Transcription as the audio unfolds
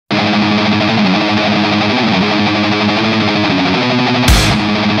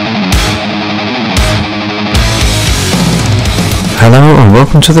and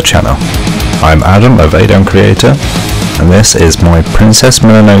welcome to the channel. I'm Adam of Adam Creator, and this is my Princess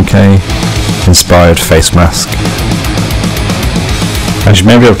Mononoke inspired face mask. As you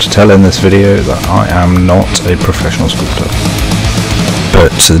may be able to tell in this video that I am not a professional sculptor, but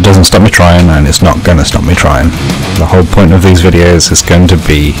it doesn't stop me trying, and it's not going to stop me trying. The whole point of these videos is going to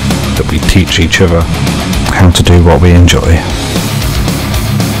be that we teach each other how to do what we enjoy.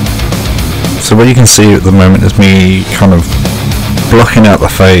 So what you can see at the moment is me kind of blocking out the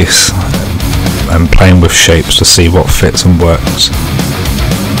face and playing with shapes to see what fits and works.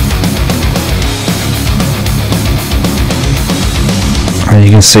 And you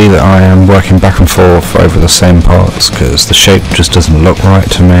can see that I am working back and forth over the same parts because the shape just doesn't look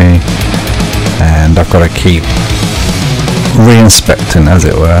right to me, and I've got to keep re-inspecting, as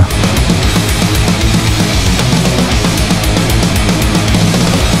it were.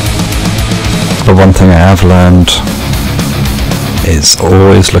 But one thing I have learned is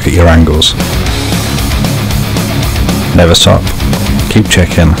always look at your angles. Never stop. Keep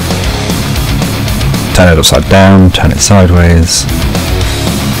checking. Turn it upside down, turn it sideways.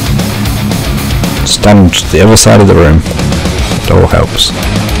 Stand to the other side of the room. It all helps.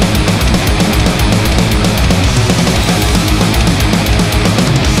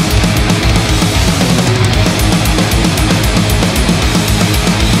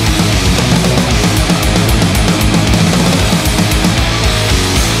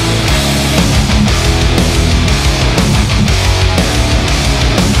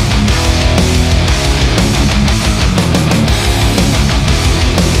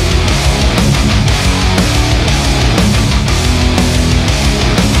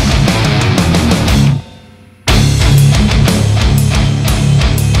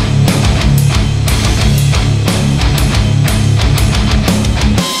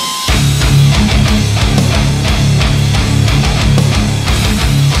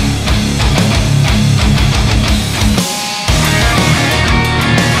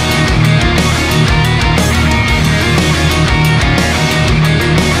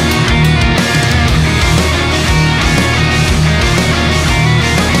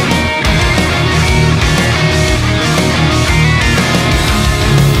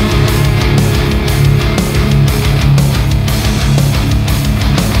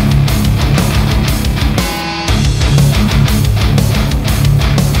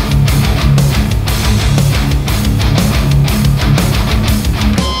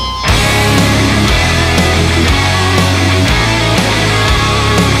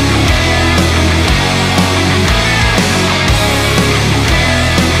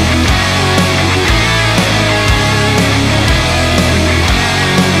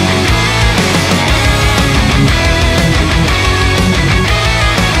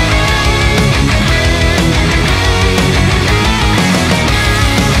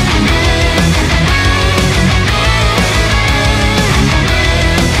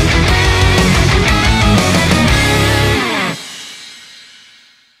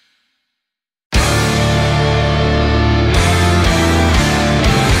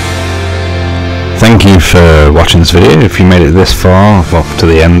 Thank you for watching this video. If you made it this far, well, to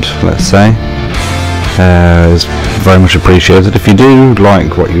the end, let's say, it's very much appreciated. If you do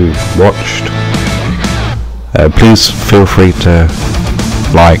like what you watched, please feel free to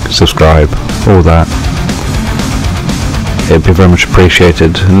like, subscribe, all that. It'd be very much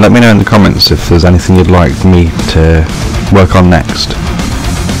appreciated. And let me know in the comments if there's anything you'd like me to work on next.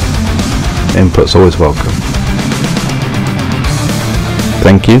 Input's always welcome.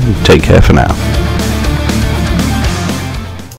 Thank you. Take care for now.